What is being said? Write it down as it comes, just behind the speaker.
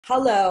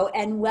Hello,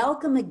 and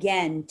welcome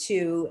again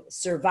to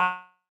Survive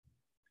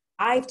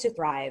to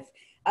Thrive,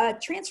 a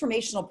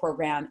transformational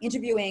program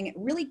interviewing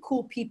really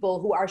cool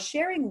people who are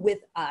sharing with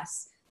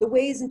us the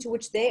ways into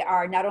which they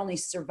are not only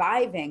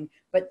surviving,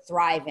 but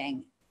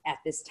thriving at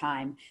this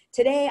time.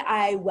 Today,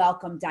 I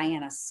welcome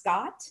Diana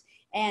Scott.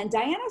 And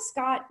Diana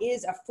Scott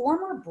is a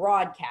former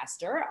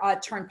broadcaster,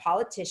 turned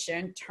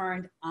politician,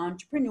 turned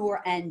entrepreneur,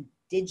 and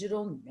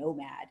digital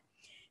nomad.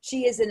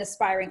 She is an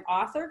aspiring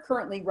author,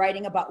 currently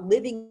writing about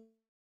living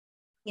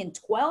in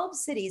 12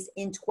 cities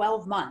in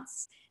 12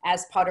 months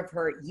as part of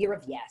her year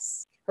of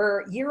yes.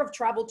 Her year of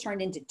travel turned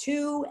into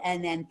 2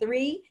 and then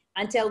 3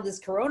 until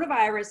this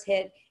coronavirus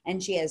hit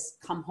and she has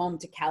come home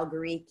to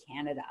Calgary,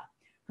 Canada.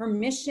 Her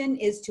mission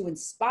is to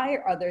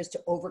inspire others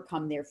to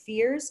overcome their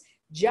fears,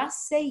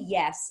 just say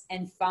yes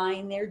and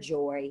find their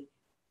joy,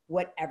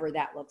 whatever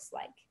that looks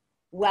like.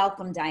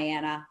 Welcome,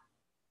 Diana.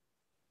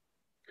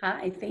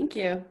 Hi, thank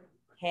you.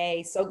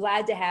 Hey, so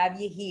glad to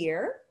have you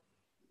here.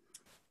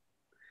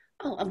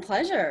 Oh, a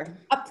pleasure.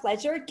 A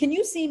pleasure. Can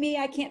you see me?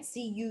 I can't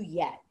see you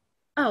yet.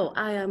 Oh,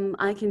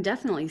 I can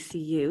definitely see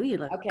you. You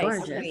look Okay,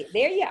 gorgeous. sweet.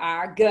 There you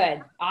are.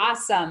 Good.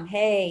 Awesome.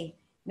 Hey,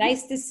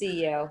 nice to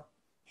see you.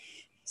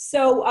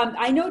 So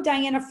I know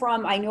Diana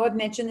I know I've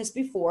mentioned this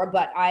before,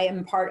 but I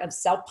am part of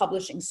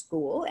Self-Publishing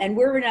School, and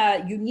we're in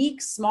a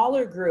unique,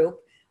 smaller group,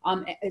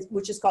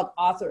 which is called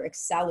Author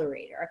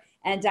Accelerator.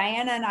 And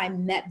Diana and I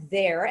met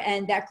there,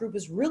 and that group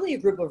is really a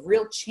group of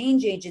real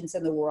change agents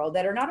in the world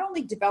that are not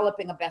only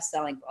developing a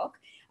best-selling book,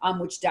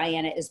 which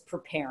Diana is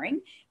preparing,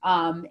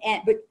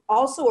 but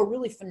also a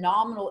really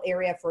phenomenal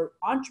area for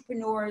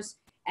entrepreneurs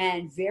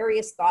and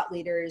various thought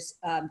leaders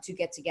to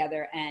get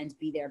together and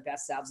be their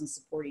best selves and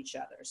support each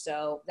other.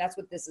 So that's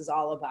what this is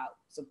all about.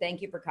 So thank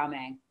you for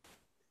coming.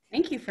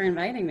 Thank you for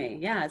inviting me.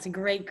 Yeah, it's a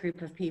great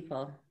group of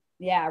people.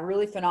 Yeah,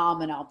 really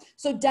phenomenal.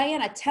 So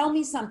Diana, tell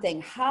me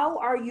something. How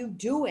are you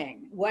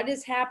doing? What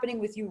is happening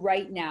with you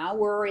right now?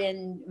 We're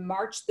in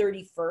March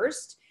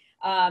 31st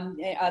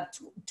of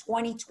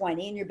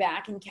 2020 and you're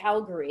back in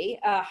Calgary.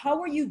 How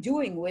are you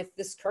doing with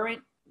this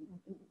current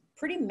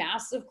pretty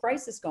massive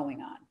crisis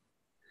going on?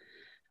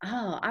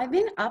 Oh, I've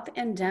been up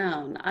and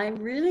down. I'm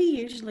really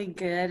usually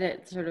good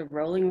at sort of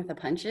rolling with the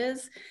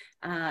punches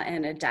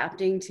and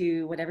adapting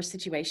to whatever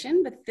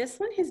situation, but this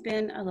one has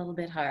been a little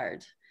bit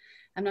hard.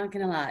 I'm not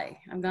going to lie.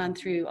 I've gone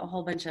through a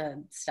whole bunch of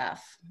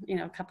stuff,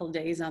 a couple of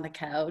days on the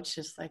couch,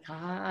 just like,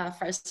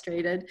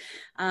 frustrated.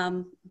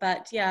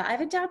 But yeah,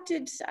 I've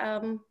adapted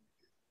some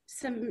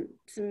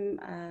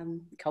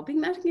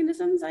coping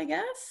mechanisms, I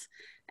guess.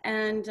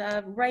 And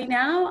right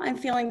now I'm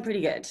feeling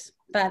pretty good,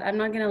 but I'm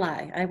not going to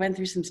lie. I went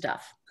through some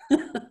stuff.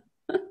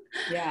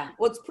 Yeah,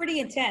 well, it's pretty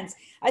intense.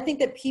 I think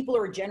that people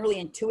are generally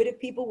intuitive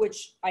people,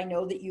 which I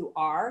know that you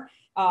are.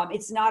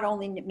 It's not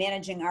only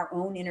managing our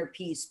own inner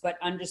peace, but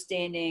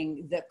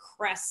understanding the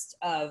crest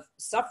of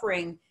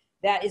suffering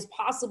that is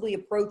possibly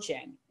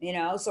approaching,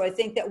 So I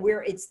think that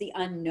it's the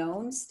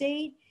unknown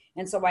state.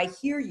 And so I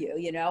hear you,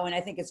 and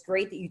I think it's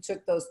great that you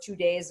took those 2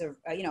 days of,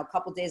 a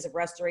couple days of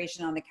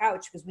restoration on the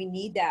couch because we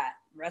need that.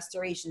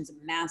 Restoration's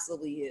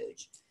massively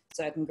huge.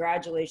 So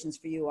congratulations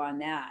for you on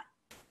that.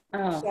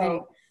 Oh, So,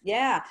 thanks.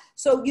 yeah.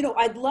 So,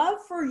 I'd love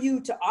for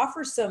you to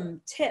offer some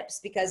tips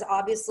because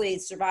obviously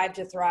Survive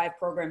to Thrive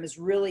program is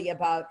really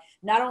about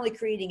not only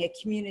creating a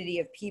community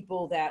of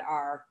people that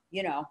are,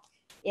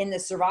 in the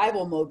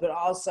survival mode, but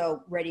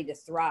also ready to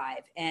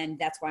thrive. And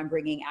that's why I'm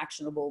bringing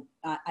actionable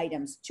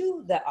items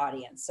to the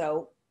audience.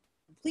 So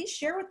please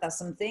share with us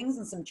some things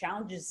and some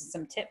challenges and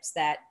some tips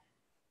that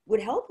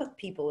would help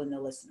people and the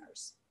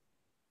listeners.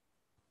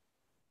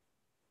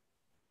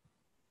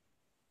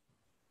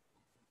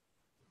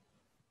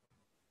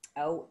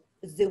 Oh,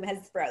 Zoom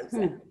has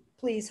frozen.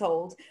 Please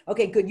hold.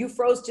 Okay, good. You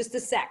froze just a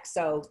sec.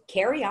 So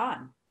carry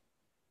on.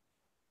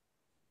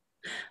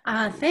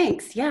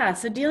 Thanks. Yeah.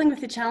 So dealing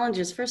with the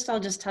challenges, first I'll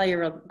just tell you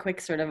real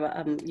quick, sort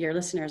of your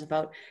listeners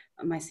about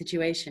my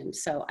situation.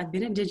 So I've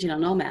been a digital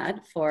nomad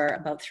for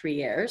about 3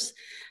 years,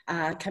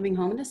 coming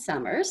home in the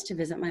summers to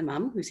visit my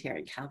mom, who's here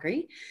in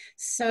Calgary.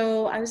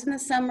 So I was in the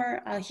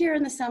summer, here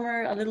in the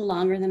summer, a little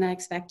longer than I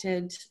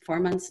expected, 4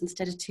 months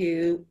instead of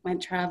 2,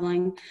 went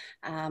traveling,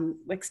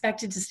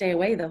 expected to stay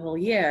away the whole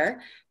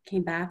year.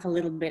 Came back a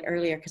little bit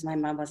earlier because my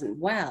mom wasn't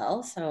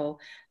well. So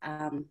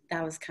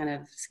that was kind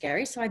of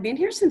scary. So I've been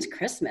here since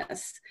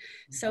Christmas.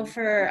 So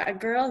for a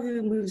girl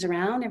who moves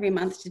around every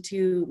month to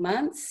 2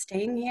 months,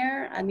 staying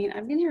here, I mean,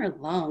 I've been here a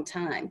long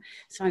time.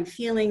 So I'm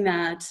feeling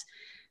that,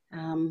 I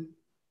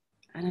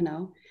don't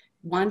know,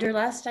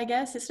 wanderlust, I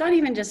guess. It's not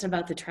even just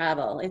about the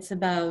travel. It's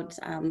about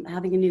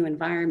having a new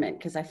environment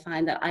because I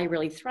find that I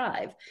really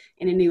thrive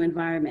in a new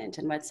environment.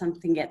 And when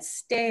something gets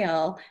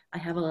stale, I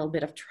have a little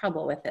bit of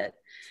trouble with it.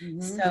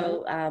 Mm-hmm.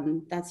 So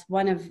that's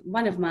one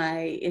of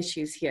my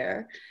issues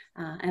here.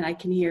 And I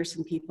can hear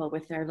some people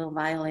with their little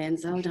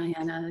violins, oh,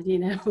 Diana,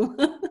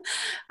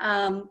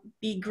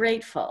 be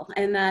grateful.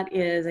 And that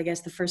is, I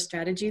guess, the first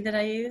strategy that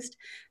I used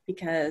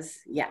because,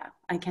 yeah,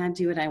 I can't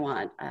do what I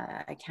want.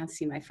 I can't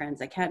see my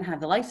friends. I can't have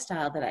the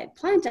lifestyle that I had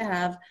planned to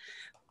have.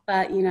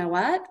 but you know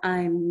what?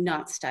 I'm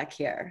not stuck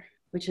here,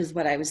 which is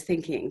what I was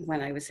thinking when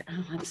I was,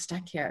 oh, I'm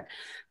stuck here,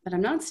 but I'm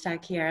not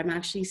stuck here. I'm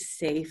actually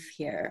safe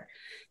here.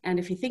 And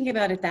if you think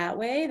about it that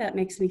way, that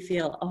makes me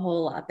feel a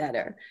whole lot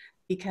better,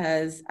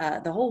 because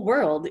the whole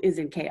world is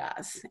in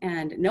chaos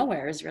and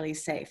nowhere is really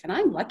safe. And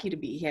I'm lucky to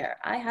be here.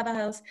 I have a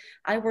house,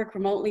 I work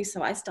remotely,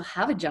 so I still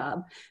have a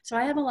job. So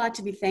I have a lot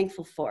to be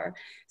thankful for.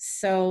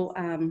 So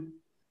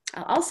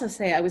I'll also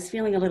say I was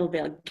feeling a little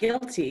bit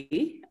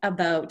guilty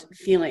about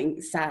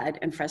feeling sad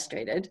and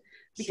frustrated,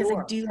 because I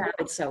Sure. do have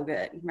it so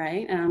good,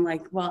 right? And I'm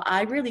like, well,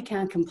 I really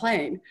can't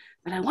complain,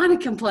 but I want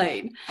to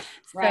complain.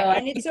 So Right.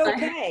 And it's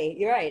okay.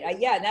 You're right.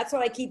 Yeah. And that's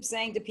what I keep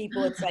saying to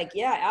people. It's like,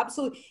 yeah,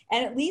 absolutely.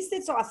 And at least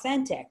it's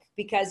authentic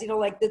because,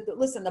 like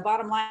listen, the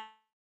bottom line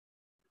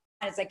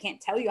is I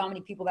can't tell you how many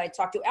people that I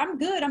talk to. I'm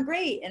good. I'm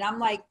great. And I'm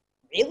like,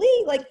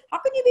 really? Like, how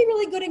can you be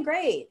really good and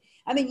great?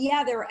 I mean,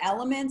 yeah, there are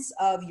elements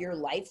of your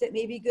life that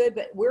may be good,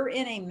 but we're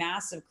in a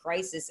massive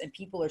crisis and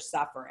people are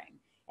suffering.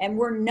 And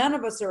none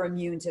of us are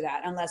immune to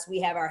that unless we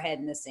have our head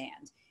in the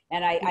sand.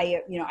 And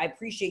I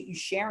appreciate you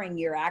sharing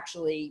your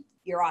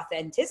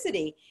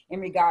authenticity in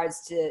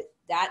regards to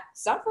that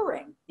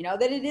suffering,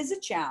 that it is a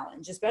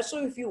challenge,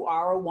 especially if you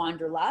are a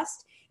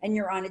wanderlust and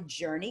you're on a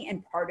journey.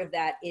 And part of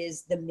that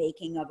is the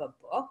making of a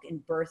book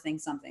and birthing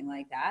something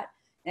like that.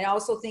 And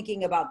also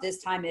thinking about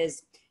this time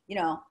is,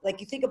 like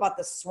you think about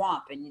the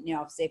swamp and,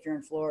 say if you're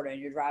in Florida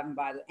and you're driving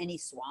by any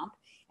swamp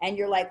and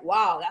you're like,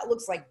 wow, that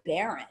looks like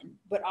barren.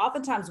 But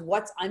oftentimes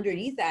what's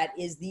underneath that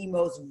is the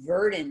most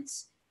verdant,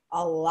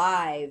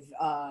 alive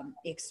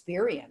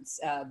experience,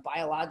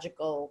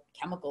 biological,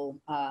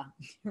 chemical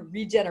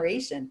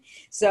regeneration.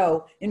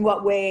 So in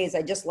what ways,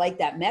 I just like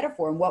that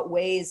metaphor, in what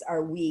ways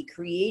are we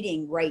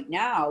creating right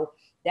now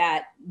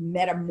that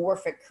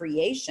metamorphic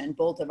creation,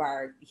 both of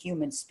our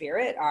human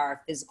spirit,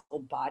 our physical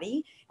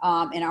body,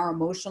 and our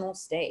emotional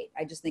state?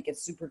 I just think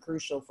it's super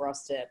crucial for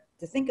us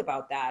to think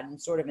about that and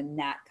sort of in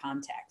that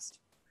context.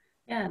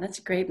 yeah, that's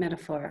a great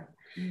metaphor.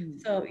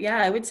 So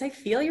yeah, I would say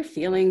feel your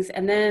feelings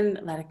and then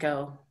let it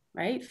go,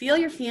 right? Feel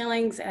your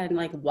feelings and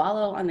like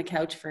wallow on the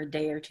couch for a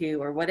day or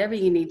two or whatever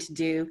you need to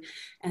do,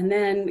 and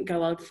then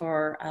go out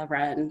for a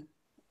run.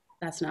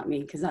 That's not me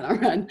because I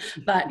don't run,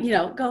 but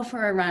go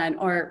for a run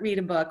or read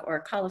a book or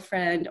call a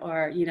friend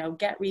or,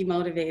 get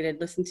remotivated,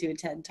 listen to a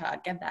TED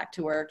talk, get back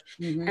to work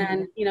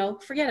and,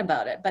 forget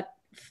about it. But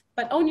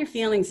own your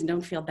feelings and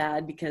don't feel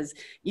bad because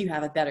you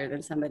have it better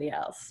than somebody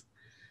else.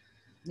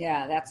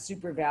 Yeah, that's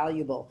super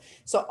valuable.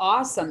 So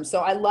awesome. So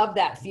I love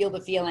that. Feel the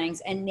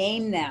feelings and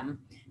name them,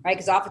 right?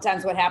 Because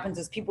oftentimes what happens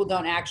is people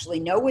don't actually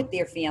know what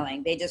they're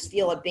feeling. They just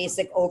feel a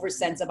basic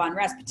oversense of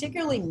unrest,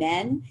 particularly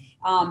men,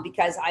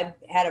 because I've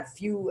had a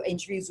few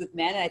interviews with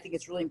men, and I think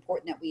it's really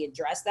important that we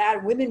address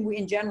that. Women,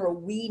 in general,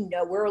 we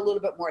know we're a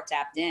little bit more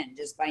tapped in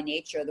just by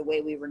nature, the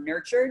way we were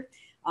nurtured.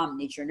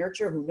 Nature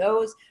nurture, who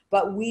knows?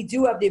 But we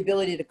do have the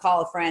ability to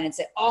call a friend and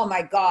say, oh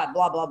my God,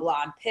 blah, blah,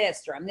 blah, I'm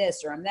pissed, or I'm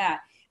this, or I'm that.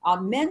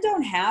 Men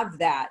don't have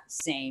that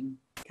same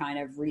kind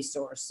of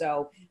resource.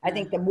 So I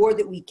think the more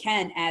that we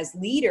can as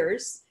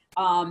leaders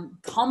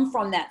come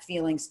from that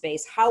feeling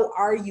space. How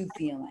are you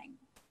feeling?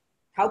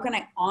 How can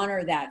I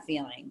honor that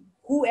feeling?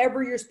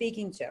 Whoever you're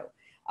speaking to.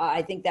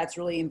 I think that's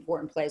really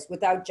important place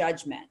without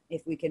judgment.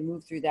 If we can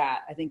move through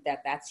that, I think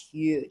that's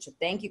huge. So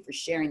thank you for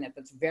sharing that.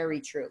 That's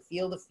very true.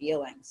 Feel the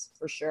feelings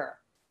for sure.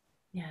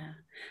 Yeah,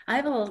 I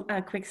have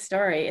a quick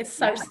story. It's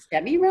so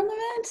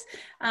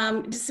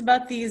semi-relevant, just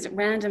about these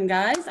random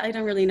guys. I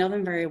don't really know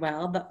them very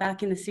well, but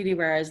back in the city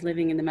where I was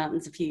living in the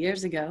mountains a few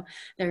years ago,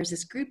 there was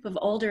this group of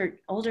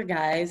older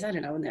guys, I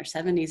don't know, in their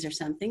 70s or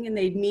something, and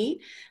they'd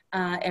meet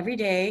every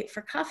day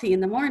for coffee in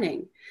the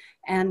morning.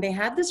 And they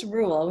had this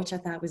rule, which I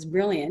thought was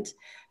brilliant.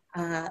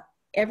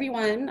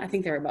 Everyone, I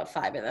think there were about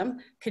 5 of them,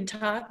 could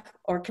talk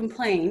or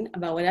complain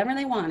about whatever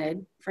they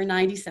wanted for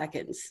 90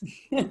 seconds.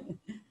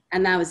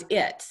 And that was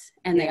it.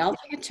 And they all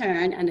took a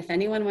turn. And if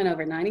anyone went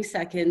over 90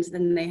 seconds,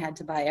 then they had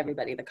to buy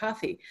everybody the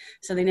coffee.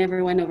 So they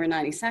never went over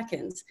 90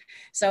 seconds.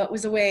 So it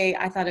was a way,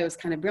 I thought it was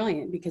kind of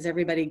brilliant because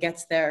everybody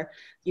gets their,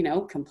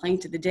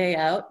 complaint of the day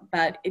out,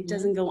 but it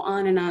doesn't go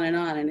on and on and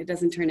on. And it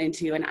doesn't turn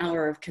into an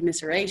hour of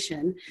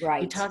commiseration.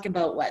 Right. You talk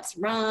about what's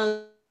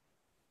wrong.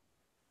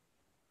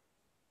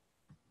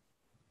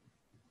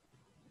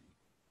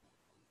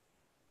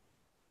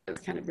 It was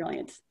kind of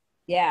brilliant.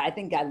 Yeah, I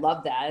think I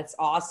love that. It's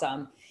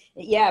awesome.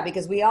 Yeah,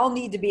 because we all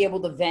need to be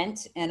able to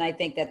vent. And I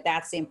think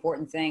that's the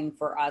important thing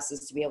for us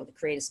is to be able to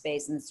create a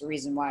space. And it's the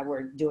reason why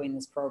we're doing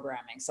this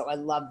programming. So I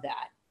love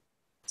that.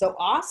 So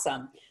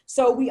awesome.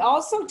 So we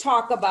also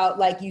talk about,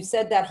 like you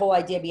said, that whole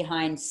idea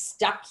behind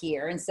stuck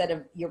here instead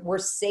of we're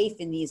safe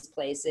in these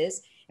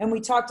places. And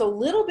we talked a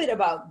little bit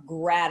about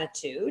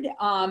gratitude.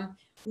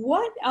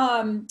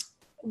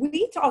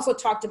 We also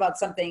talked about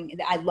something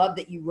that I love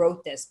that you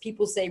wrote this.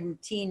 People say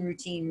routine,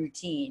 routine,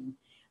 routine.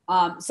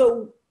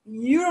 So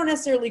you don't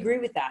necessarily agree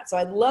with that. So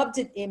I'd love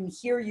to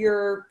hear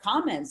your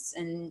comments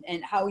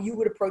and how you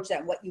would approach that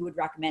and what you would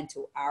recommend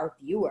to our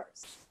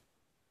viewers.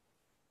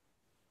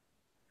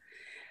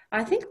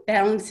 I think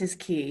balance is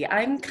key.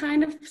 I'm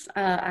kind of,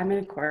 I'm an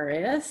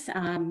Aquarius,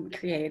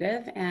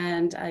 creative,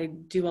 and I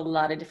do a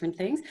lot of different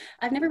things.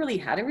 I've never really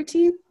had a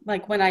routine.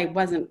 Like when I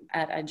wasn't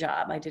at a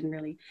job, I didn't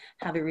really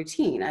have a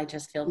routine. I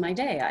just filled my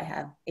day. I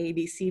have A,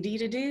 B, C, D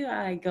to do.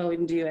 I go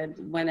and do it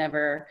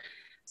whenever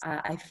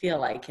I feel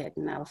like it,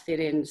 and I'll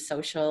fit in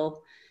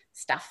social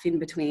stuff in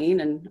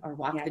between and or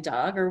walk Yeah. the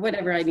dog or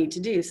whatever I need to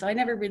do. So I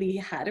never really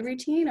had a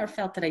routine or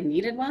felt that I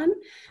needed one.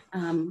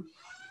 Um,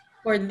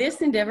 for this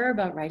endeavor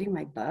about writing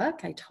my book,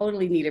 I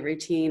totally need a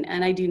routine,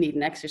 and I do need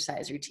an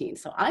exercise routine.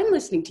 So I'm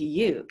listening to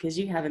you because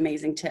you have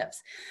amazing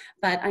tips.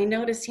 But I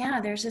noticed, yeah,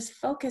 there's this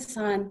focus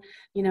on,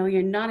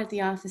 you're not at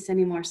the office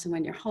anymore. So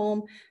when you're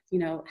home,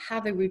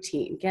 have a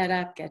routine, get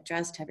up, get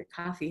dressed, have your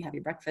coffee, have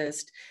your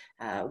breakfast,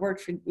 work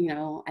for,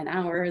 an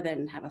hour,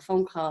 then have a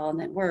phone call, and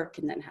then work,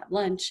 and then have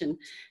lunch.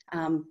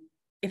 And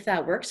if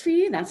that works for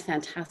you, that's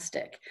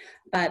fantastic.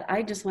 But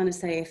I just want to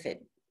say,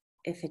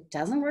 if it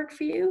doesn't work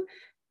for you,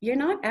 you're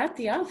not at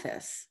the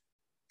office.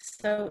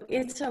 So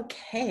it's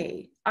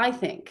okay, I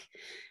think.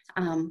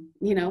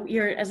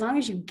 You're, as long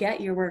as you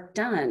get your work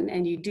done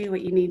and you do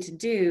what you need to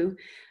do,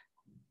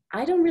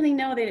 I don't really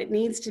know that it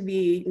needs to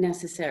be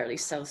necessarily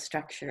so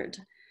structured.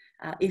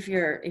 If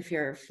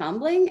you're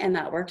fumbling and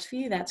that works for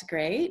you, that's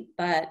great.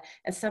 But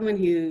as someone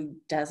who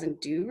doesn't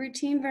do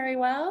routine very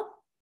well,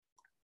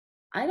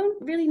 I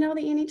don't really know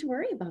that you need to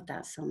worry about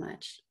that so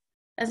much.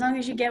 As long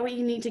as you get what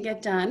you need to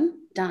get done,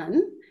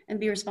 and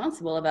be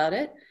responsible about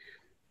it,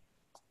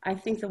 I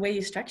think the way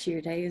you structure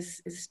your day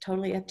is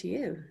totally up to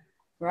you.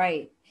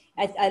 Right.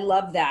 I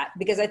love that,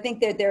 because I think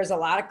that there's a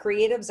lot of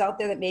creatives out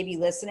there that may be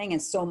listening,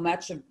 and so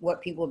much of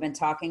what people have been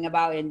talking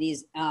about in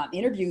these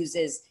interviews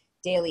is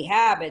daily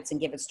habits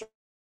and give it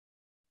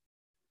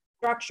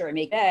structure and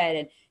make bed.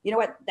 And you know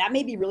what? That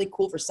may be really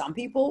cool for some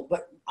people,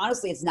 but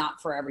honestly, it's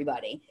not for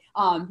everybody.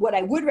 What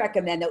I would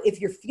recommend, though, if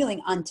you're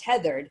feeling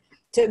untethered,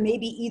 to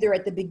maybe either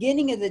at the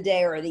beginning of the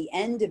day or the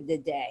end of the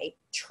day,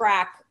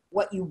 track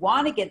what you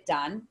want to get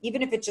done,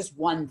 even if it's just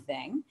one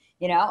thing.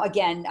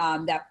 Again,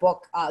 that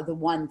book, The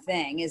One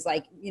Thing, is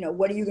like,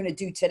 what are you going to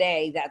do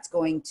today that's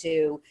going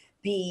to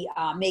be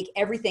make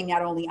everything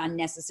not only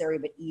unnecessary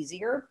but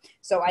easier.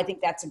 So I think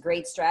that's a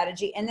great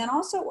strategy. And then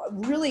also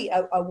really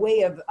a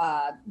way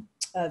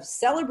of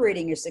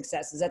celebrating your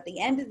successes. At the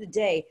end of the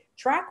day,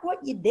 track what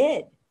you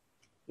did.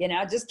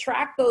 Just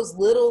track those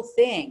little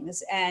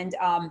things. And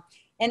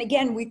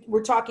again,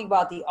 we're talking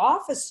about the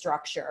office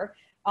structure.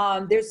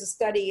 There's a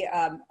study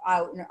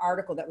out, an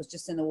article that was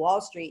just in the Wall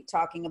Street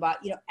talking about,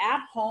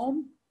 at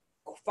home,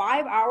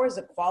 5 hours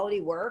of quality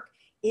work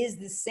is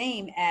the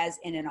same as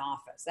in an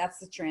office. That's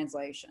the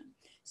translation.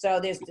 So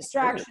there's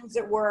distractions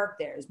at work,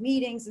 there's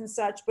meetings and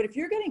such, but if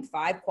you're getting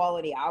 5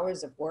 quality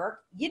hours of work,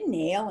 you're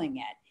nailing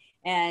it.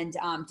 And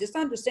just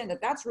understand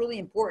that that's really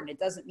important. It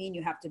doesn't mean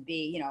you have to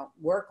be,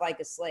 work like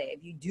a slave.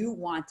 You do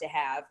want to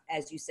have,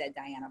 as you said,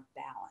 Diana,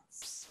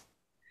 balance.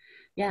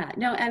 Yeah,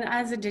 no, and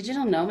as a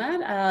digital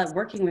nomad,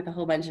 working with a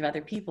whole bunch of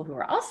other people who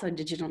are also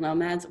digital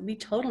nomads, we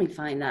totally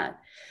find that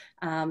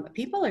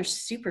people are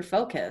super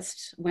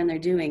focused when they're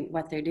doing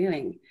what they're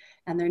doing,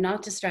 and they're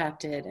not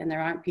distracted, and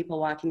there aren't people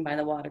walking by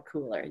the water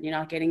cooler. You're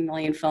not getting a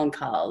million phone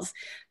calls.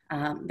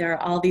 There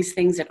are all these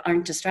things that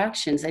aren't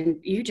distractions, and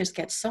you just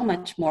get so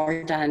much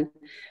more done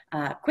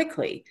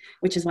quickly,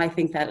 which is why I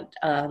think that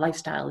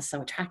lifestyle is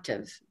so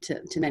attractive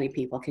to many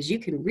people, because you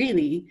can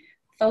really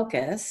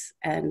focus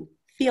and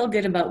feel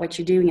good about what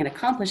you're doing and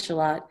accomplish a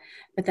lot,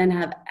 but then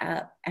have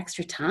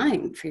extra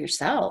time for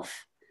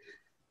yourself.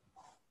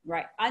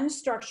 Right.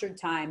 Unstructured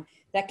time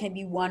that can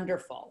be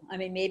wonderful. I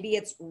mean, maybe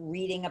it's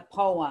reading a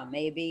poem.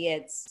 Maybe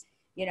it's,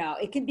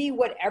 it can be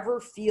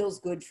whatever feels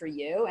good for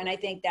you. And I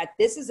think that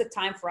this is a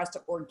time for us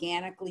to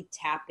organically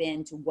tap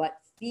into what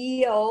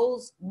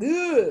feels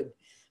good.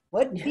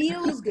 What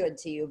feels good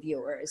to you,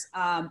 viewers?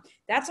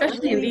 That's a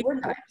really,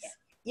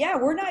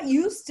 we're not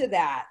used to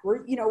that.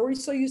 We're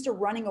so used to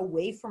running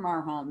away from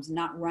our homes,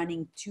 not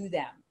running to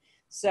them.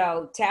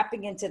 So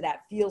tapping into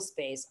that feel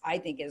space, I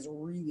think, is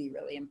really,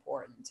 really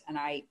important. And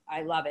I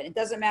love it. It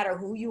doesn't matter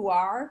who you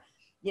are,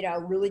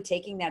 really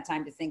taking that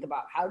time to think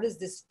about, how does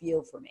this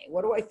feel for me?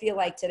 What do I feel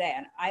like today?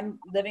 And I'm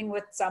living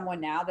with someone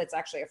now that's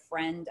actually a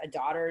friend, a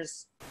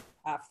daughter's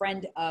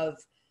friend of,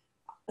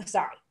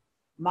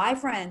 my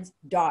friend's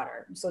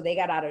daughter. So they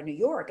got out of New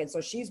York, and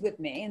so she's with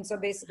me. And so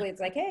basically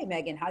it's like, hey,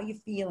 Megan, how you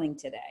feeling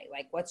today?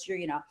 Like, what's your,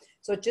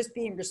 so just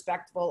being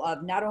respectful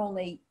of not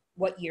only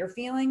what you're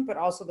feeling, but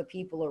also the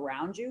people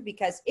around you,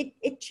 because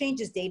it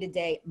changes day to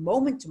day,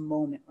 moment to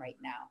moment right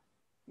now.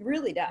 It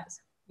really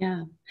does.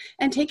 Yeah.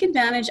 And take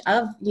advantage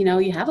of,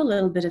 you have a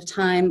little bit of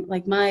time.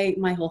 Like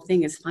my whole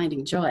thing is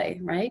finding joy,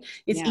 right?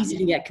 It's easy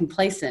to get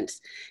complacent.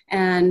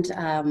 And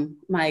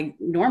my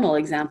normal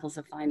examples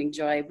of finding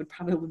joy would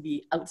probably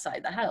be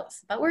outside the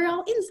house, but we're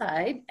all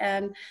inside,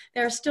 and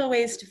there are still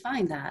ways to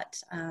find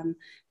that.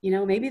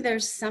 Maybe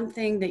there's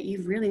something that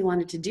you've really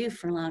wanted to do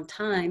for a long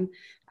time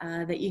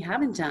that you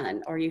haven't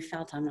done, or you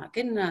felt I'm not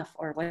good enough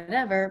or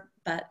whatever,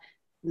 but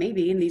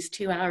maybe in these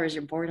 2 hours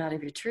you're bored out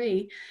of your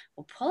tree,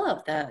 well, pull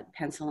out the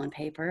pencil and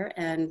paper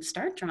and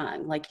start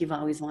drawing like you've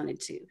always wanted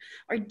to,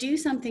 or do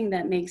something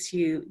that makes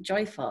you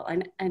joyful,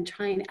 and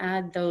try and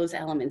add those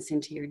elements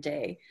into your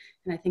day.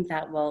 And I think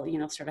that will,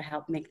 sort of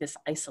help make this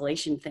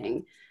isolation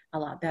thing a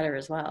lot better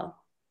as well.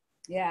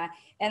 Yeah.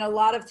 And a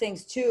lot of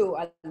things too,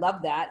 I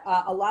love that.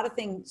 A lot of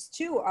things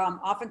too,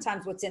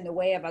 oftentimes what's in the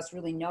way of us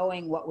really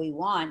knowing what we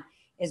want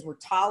is we're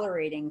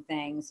tolerating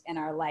things in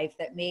our life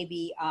that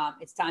maybe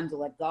it's time to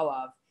let go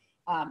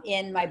of.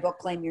 In my book,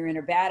 Claim Your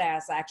Inner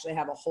Badass, I actually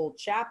have a whole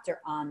chapter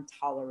on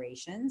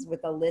tolerations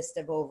with a list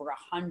of over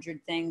 100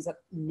 things that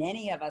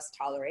many of us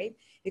tolerate.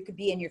 It could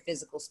be in your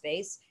physical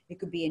space. It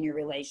could be in your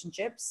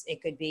relationships.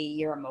 It could be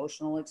your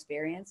emotional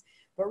experience.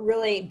 But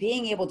really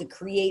being able to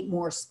create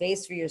more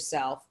space for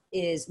yourself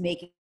is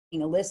making a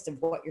list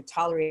of what you're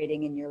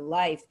tolerating in your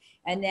life,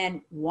 and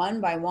then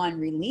one by one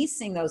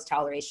releasing those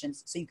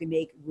tolerations so you can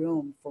make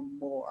room for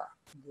more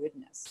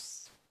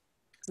goodness.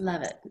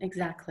 Love it.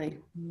 Exactly.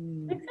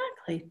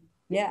 Exactly.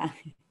 Yeah.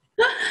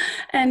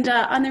 And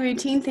on the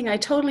routine thing, I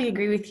totally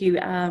agree with you.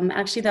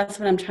 Actually, that's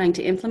what I'm trying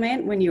to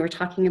implement when you were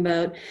talking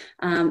about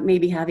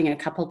maybe having a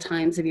couple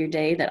times of your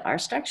day that are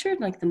structured,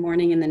 like the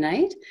morning and the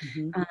night.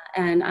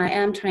 And I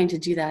am trying to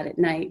do that at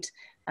night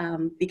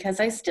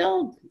because I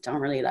still don't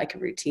really like a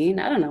routine.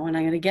 I don't know when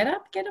I'm going to get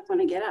up when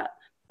I get up.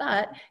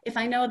 But if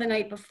I know the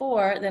night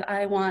before that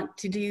I want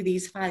to do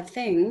these 5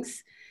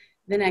 things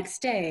the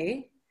next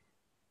day,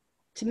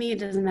 to me, it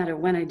doesn't matter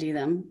when I do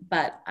them,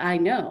 but I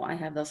know I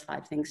have those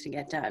 5 things to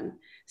get done.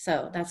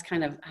 So that's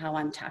kind of how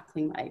I'm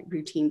tackling my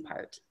routine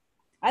part.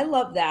 I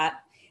love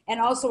that. And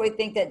also I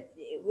think that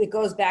it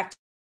goes back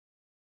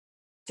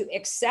to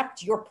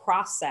accept your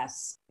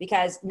process,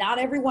 because not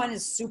everyone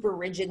is super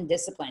rigid and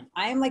disciplined.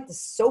 I am like the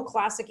so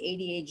classic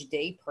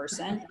ADHD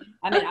person.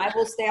 I mean, I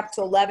will stay up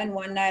to 11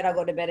 one night. I'll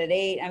go to bed at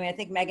 8. I mean, I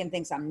think Megan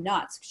thinks I'm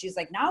nuts. She's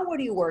like, now what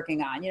are you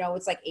working on?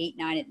 It's like 8,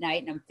 9 at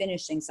night and I'm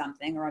finishing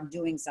something or I'm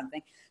doing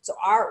something. So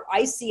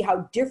I see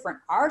how different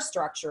our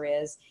structure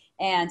is.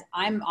 And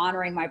I'm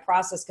honoring my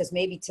process because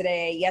maybe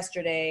today,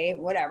 yesterday,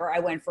 whatever, I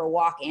went for a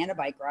walk and a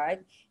bike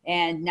ride.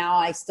 And now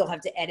I still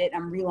have to edit.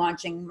 I'm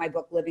relaunching my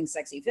book, Living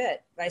Sexy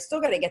Fit. But I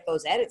still got to get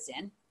those edits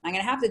in. I'm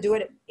going to have to do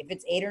it if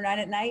it's 8 or 9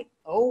 at night.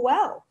 Oh,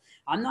 well,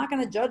 I'm not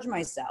going to judge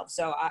myself.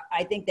 So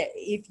I think that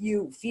if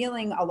you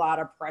feeling a lot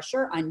of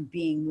pressure on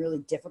being really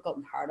difficult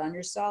and hard on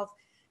yourself,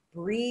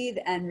 breathe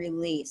and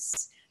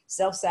release.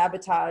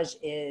 Self-sabotage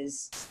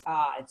is,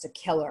 it's a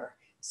killer.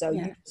 So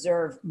you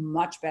deserve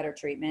much better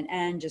treatment.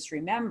 And just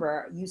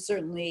remember, you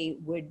certainly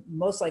would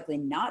most likely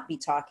not be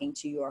talking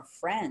to your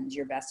friend,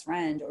 your best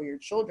friend, or your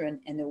children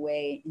in the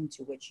way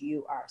into which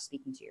you are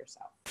speaking to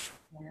yourself.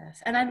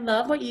 Yes. And I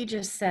love what you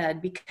just said,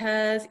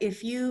 because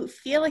if you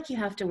feel like you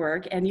have to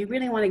work and you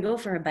really want to go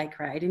for a bike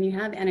ride and you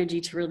have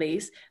energy to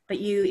release, but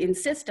you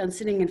insist on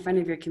sitting in front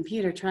of your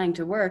computer trying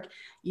to work,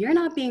 you're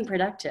not being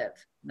productive.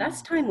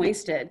 That's time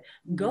wasted.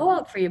 Go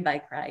out for your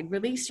bike ride,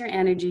 release your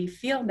energy,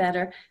 feel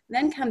better,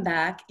 then come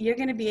back. You're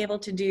going to be able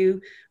to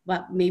do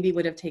what maybe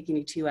would have taken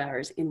you 2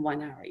 hours in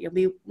 1 hour. You'll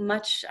be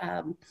much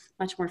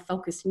more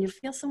focused and you'll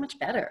feel so much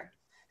better.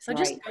 So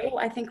just go,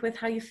 I think, with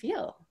how you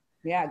feel.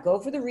 Yeah,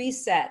 go for the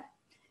reset.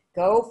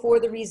 Go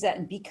for the reset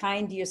and be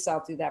kind to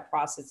yourself through that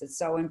process. It's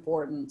so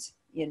important,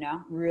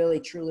 really,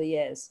 truly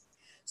is.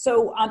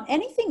 So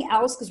anything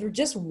else, because we're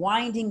just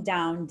winding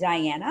down,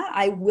 Diana,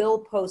 I will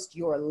post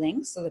your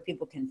links so that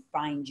people can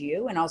find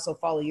you and also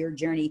follow your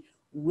journey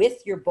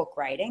with your book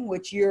writing,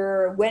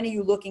 when are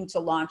you looking to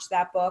launch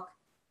that book?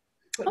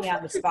 Put me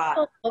on the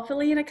spot.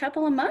 Hopefully in a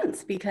couple of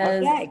months,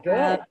 because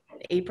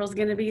April's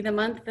going to be the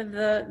month of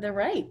the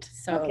write.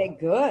 So. Okay,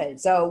 good.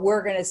 So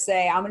we're going to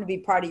say, I'm going to be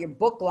part of your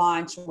book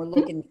launch. And we're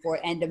looking for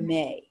end of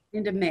May.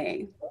 End of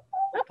May.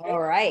 Okay.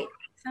 All right.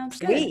 Sounds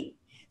sweet. Good.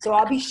 So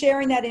I'll be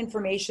sharing that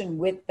information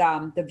with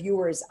the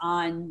viewers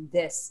on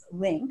this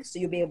link. So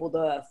you'll be able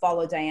to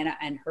follow Diana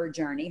and her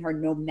journey, her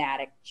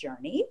nomadic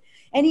journey.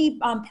 Any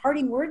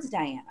parting words,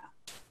 Diana?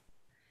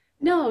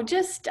 No,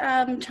 just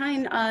try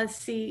and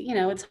see,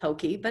 it's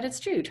hokey, but it's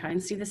true. Try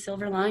and see the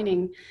silver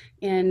lining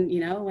in,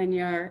 when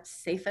you're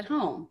safe at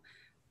home.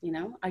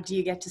 Do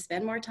you get to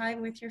spend more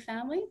time with your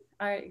family?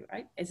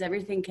 Right? Is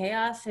everything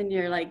chaos and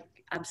you're like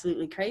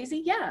absolutely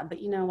crazy? Yeah,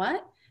 but you know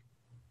what?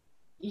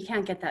 You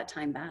can't get that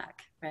time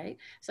back, right?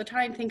 So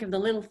try and think of the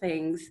little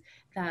things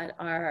that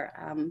are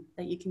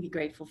that you can be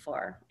grateful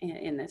for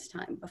in this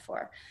time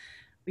before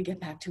we get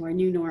back to our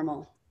new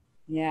normal.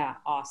 Yeah,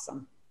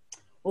 awesome.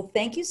 Well,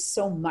 thank you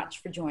so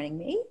much for joining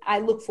me. I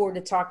look forward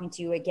to talking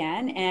to you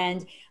again.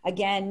 And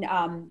again,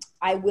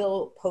 I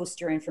will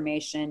post your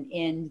information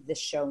in the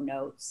show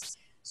notes.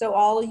 So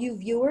all you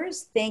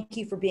viewers, thank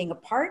you for being a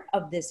part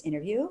of this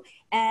interview.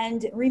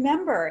 And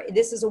remember,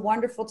 this is a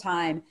wonderful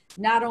time,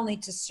 not only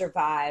to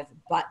survive,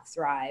 but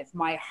thrive.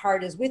 My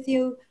heart is with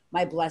you.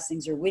 My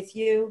blessings are with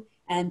you.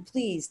 And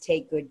please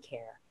take good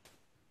care.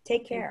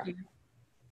 Take care.